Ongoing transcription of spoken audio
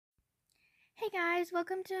Hey guys,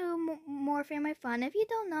 welcome to More Family Fun. If you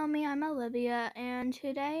don't know me, I'm Olivia, and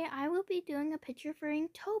today I will be doing a picture for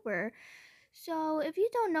Inktober. So, if you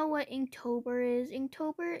don't know what Inktober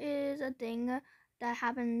is a thing that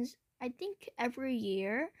happens, I think, every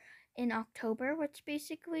year in October, which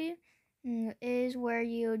basically is where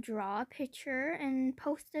you draw a picture and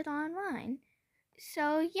post it online.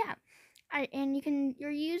 So, yeah. You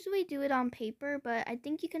usually do it on paper, but I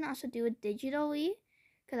think you can also do it digitally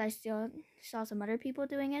because I still saw some other people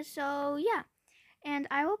doing it. So yeah, and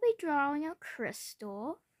I will be drawing a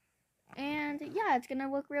crystal, and yeah, it's gonna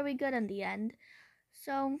look really good in the end.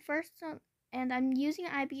 So first, and I'm using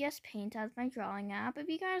IBS Paint as my drawing app. If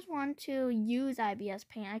you guys want to use IBS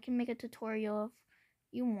Paint, I can make a tutorial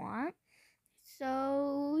if you want.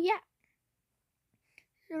 So yeah.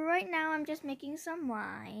 So right now I'm just making some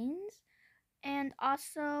lines. And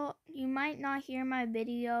also, you might not hear my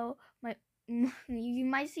video, you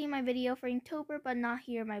might see my video for Inktober, but not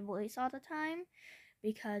hear my voice all the time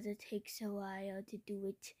because it takes a while to do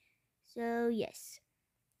it. So yes,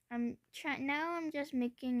 I'm just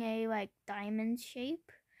making a diamond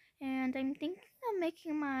shape, and I'm thinking of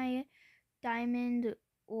making my diamond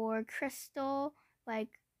or crystal like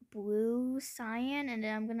blue cyan, and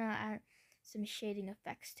then I'm gonna add some shading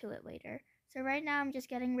effects to it later. So right now I'm just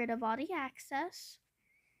getting rid of all the excess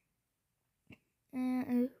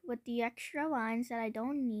with the extra lines that I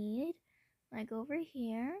don't need, like over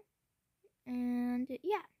here. And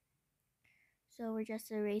yeah, so we're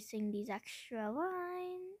just erasing these extra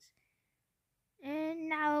lines, and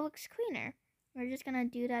now it looks cleaner. We're just gonna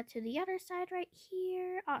do that to the other side right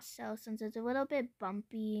here also, since it's a little bit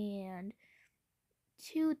bumpy and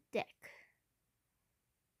too thick.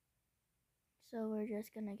 So we're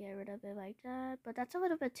just gonna get rid of it like that, but that's a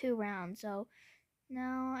little bit too round, so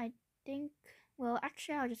now I think, well,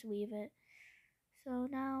 actually I'll just leave it. So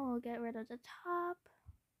now we'll get rid of the top,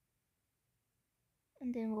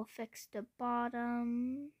 and then we'll fix the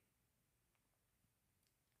bottom,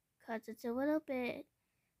 cause it's a little bit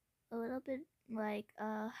like,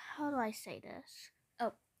 how do I say this?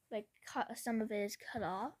 Oh, like some of it is cut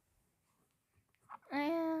off,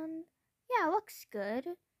 and yeah, it looks good.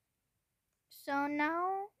 So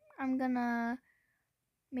now I'm gonna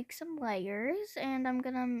make some layers, and I'm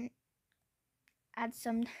gonna add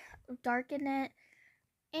some darken it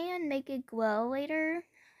and make it glow later.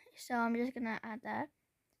 So I'm just gonna add that.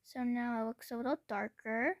 So now it looks a little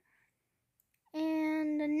darker.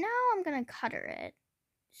 And now I'm gonna color it.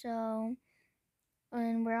 So,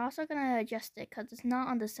 and we're also gonna adjust it because it's not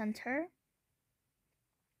on the center.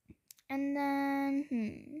 And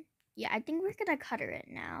then, yeah, I think we're gonna color it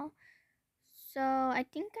now. So I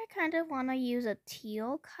think I kind of want to use a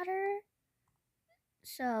teal cutter.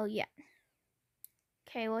 So yeah.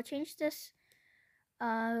 Okay, we'll change this.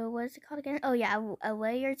 What is it called again? Oh yeah, a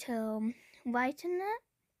layer to lighten it,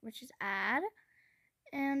 which is add.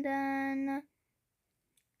 And then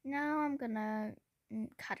now I'm gonna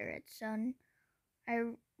color it. So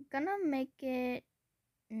I'm gonna make it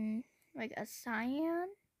like a cyan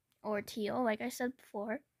or teal, like I said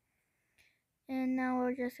before. And now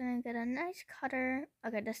we're just gonna get a nice cutter.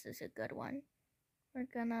 Okay, this is a good one. We're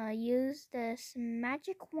gonna use this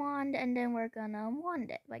magic wand, and then we're gonna wand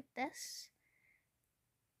it like this.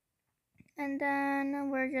 And then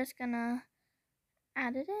we're just gonna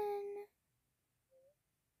add it in.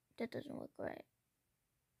 That doesn't look right.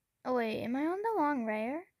 Oh wait, am I on the wrong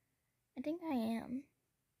layer? I think I am.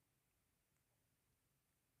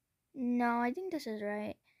 No, I think this is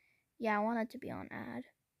right. Yeah, I want it to be on add.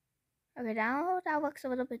 Okay, now that looks a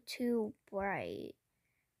little bit too bright.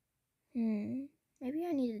 Maybe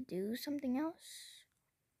I need to do something else.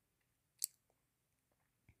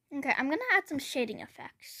 Okay, I'm gonna add some shading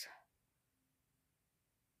effects.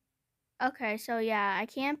 Okay, so yeah, I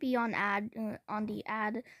can't be on on the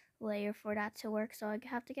add layer for that to work, so I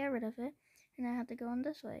have to get rid of it, and I have to go on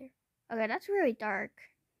this layer. Okay, that's really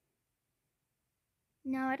dark.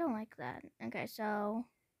 No, I don't like that. Okay, so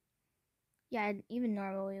yeah, even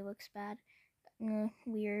normally it looks bad.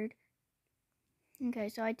 Weird. Okay,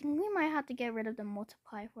 so I think we might have to get rid of the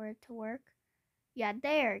multiply for it to work. Yeah,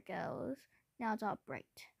 there it goes. Now it's all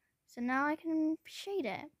bright. So now I can shade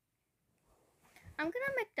it. I'm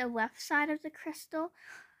gonna make the left side of the crystal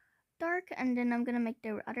dark, and then I'm gonna make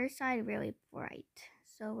the other side really bright.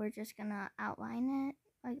 So we're just gonna outline it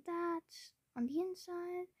like that on the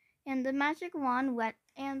inside. And the magic wand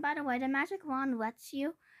and by the way, the magic wand lets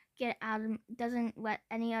you get out of, doesn't let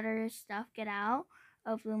any other stuff get out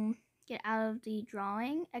of the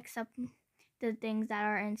drawing except the things that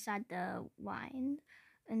are inside the line,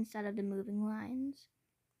 instead of the moving lines.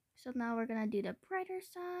 So now we're gonna do the brighter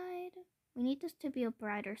side. We need this to be a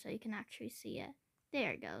brighter so you can actually see it.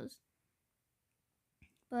 There it goes.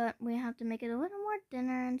 But we have to make it a little more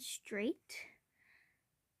thinner and straight.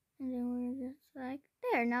 And then we're just like,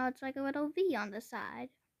 there, now it's like a little V on the side.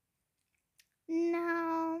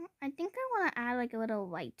 Now, I think I want to add like a little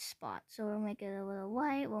white spot. So we'll make it a little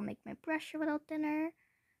white, we'll make my brush a little thinner,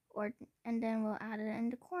 and then we'll add it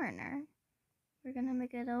in the corner. We're gonna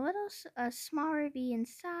make it a smaller V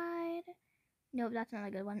inside. Nope, that's not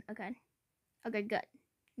a good one. Okay. Okay, good.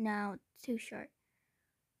 Now it's too short.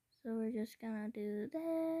 So we're just gonna do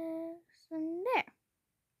this and there.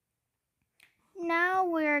 Now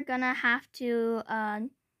we're gonna have to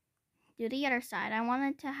do the other side. I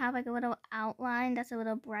wanted to have like a little outline that's a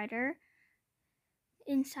little brighter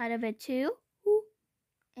inside of it too.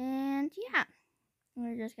 And yeah,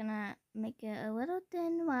 we're just gonna make it a little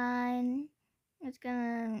thin line. It's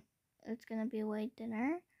gonna be way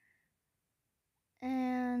thinner.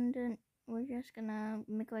 And we're just gonna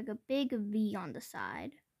make like a big V on the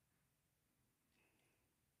side.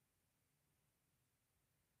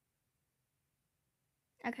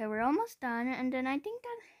 Okay, we're almost done, and then I think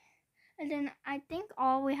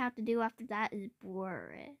all we have to do after that is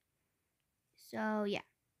blur it. So yeah,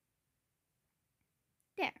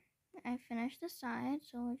 there. I finished the side,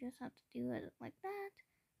 so we just have to do it like that.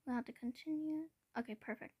 We'll have to continue. Okay,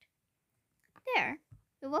 perfect. There.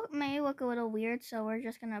 It may look a little weird, so we're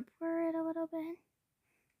just gonna blur it a little bit.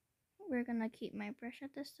 We're gonna keep my brush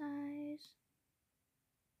at this size.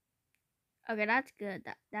 Okay, that's good.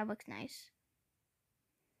 That looks nice.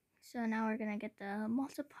 So now we're gonna get the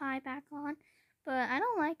multiply back on, but I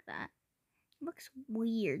don't like that. It looks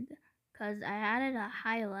weird because I added a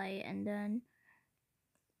highlight and then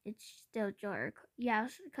it's still dark. Yeah,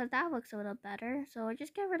 because that looks a little better. So I'll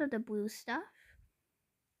just get rid of the blue stuff.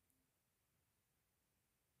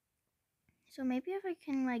 So maybe if I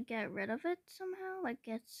can like get rid of it somehow, like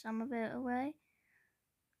get some of it away.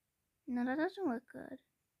 No, that doesn't look good.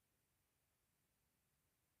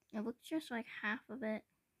 It looks just like half of it.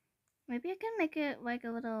 Maybe I can make it like a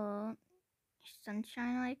little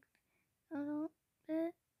sunshine, like a little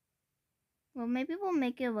bit. Well, maybe we'll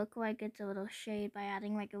make it look like it's a little shade by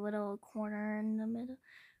adding like a little corner in the middle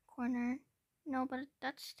corner. No, but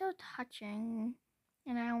that's still touching.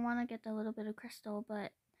 And I want to get a little bit of crystal,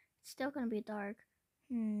 but it's still going to be dark.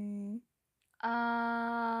 Maybe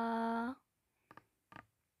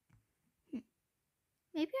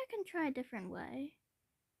I can try a different way.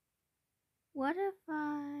 What if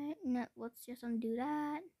no, let's just undo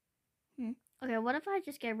that. Okay, what if I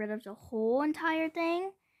just get rid of the whole entire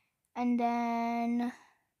thing? And then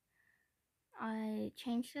I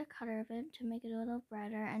change the color of it to make it a little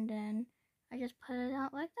brighter, and then I just put it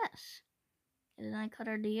out like this. And then I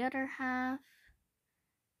color the other half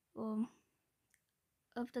of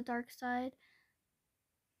the dark side.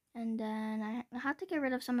 And then I have to get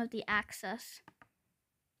rid of some of the excess.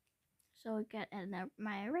 So I get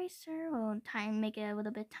my eraser, we'll make it a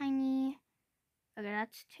little bit tiny. Okay,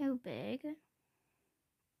 that's too big.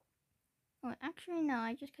 Oh, actually no,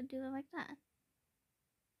 I just could do it like that.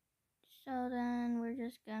 So then we're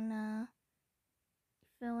just gonna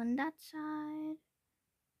fill in that side.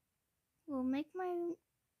 We'll make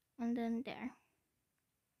and then there.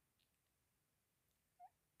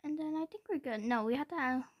 And then I think we're good. No, we have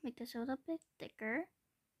to make this a little bit thicker,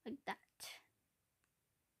 like that.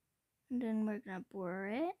 And then we're gonna blur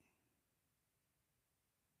it.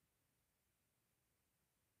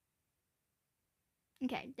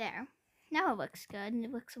 Okay, there. Now it looks good, and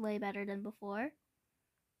it looks way better than before.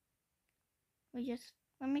 Let me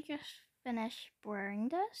just finish blurring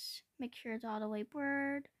this. Make sure it's all the way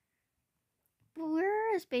blurred.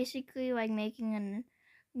 Blur is basically like mixing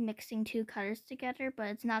two colors together, but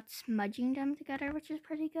it's not smudging them together, which is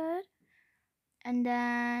pretty good. And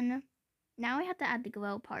then now we have to add the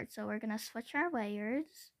glow part, so we're gonna switch our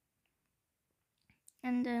layers.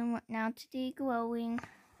 And then now to the glowing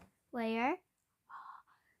layer.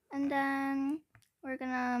 And then we're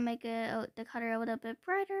gonna make the color a little bit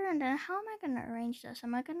brighter. And then how am I gonna arrange this?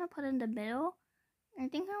 Am I gonna put it in the middle? I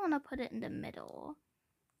think I wanna put it in the middle.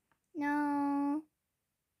 No.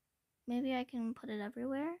 Maybe I can put it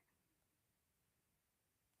everywhere.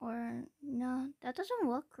 Or no, that doesn't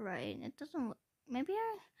look right. It doesn't look, maybe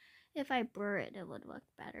if I blur it, it would look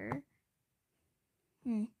better.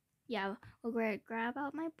 Yeah, we'll grab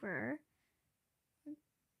out my blur.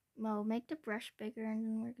 Well, make the brush bigger and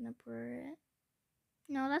then we're gonna blur it.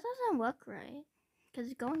 No, that doesn't look right.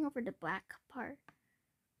 Because it's going over the black part.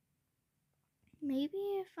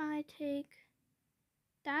 Maybe if I take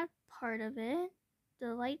that part of it,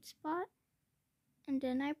 the light spot, And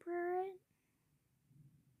then I blur it.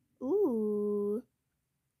 Ooh,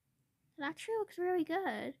 it actually looks really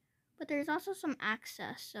good. But there's also some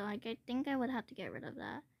excess, so I think I would have to get rid of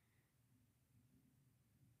that.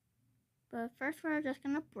 But first we're just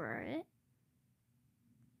gonna blur it.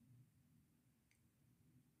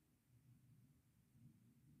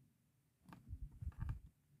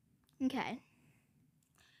 Okay.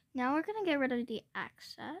 Now we're gonna get rid of the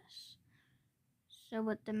excess. So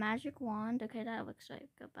with the magic wand, okay, that looks like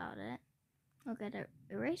about it. We're gonna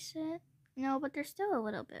erase it. No, but there's still a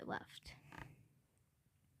little bit left. Okay,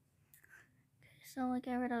 so we'll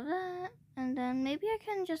get rid of that. And then maybe I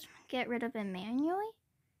can just get rid of it manually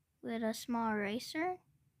with a small eraser.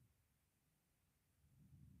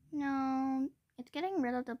 No, it's getting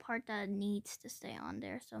rid of the part that needs to stay on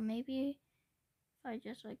there. So maybe if I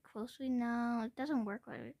just like closely, no, it doesn't work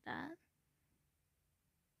like that.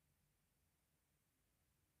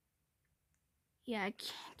 Yeah, I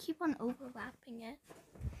can't keep on overlapping it.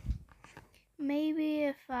 Maybe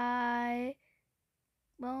if I,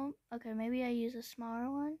 well, okay, maybe I use a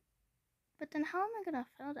smaller one. But then how am I gonna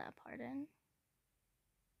fill that part in?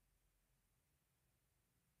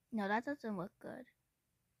 No, that doesn't look good.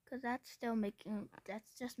 Because that's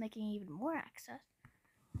just making even more access.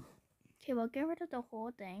 Okay, we'll get rid of the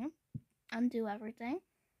whole thing. Undo everything.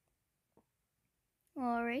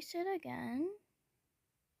 We'll erase it again.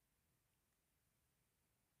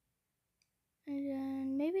 And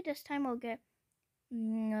then maybe this time we'll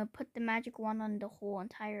put the magic wand on the whole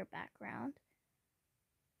entire background.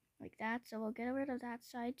 Like that, so we'll get rid of that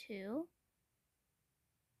side too.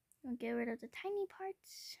 We'll get rid of the tiny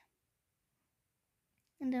parts.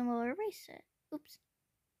 And then we'll erase it. Oops.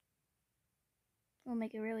 We'll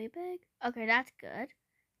make it really big. Okay, that's good.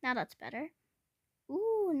 Now that's better.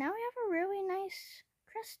 Ooh, now we have a really nice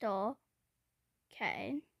crystal.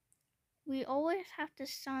 Okay. We always have to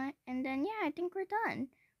sign, and then yeah, I think we're done.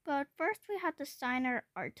 But first we have to sign our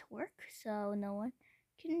artwork so no one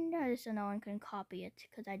can copy it,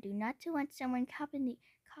 because I do not want someone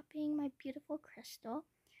copying my beautiful crystal.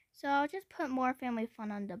 So I'll just put More Family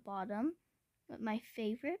Fun on the bottom with my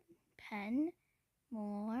favorite pen.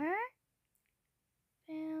 More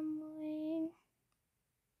Family.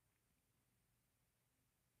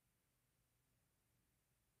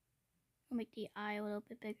 I'll make the eye a little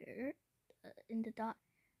bit bigger in the dot.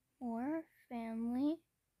 More Family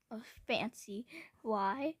of Fancy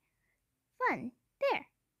Y Fun. There.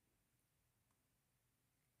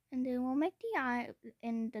 And then we'll make the eye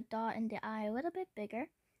and the dot in the eye a little bit bigger.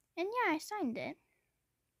 And yeah, I signed it.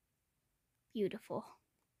 Beautiful.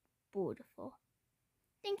 Beautiful.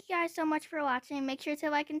 Thank you guys so much for watching. Make sure to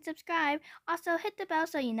like and subscribe. Also, hit the bell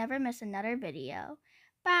so you never miss another video.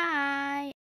 Bye!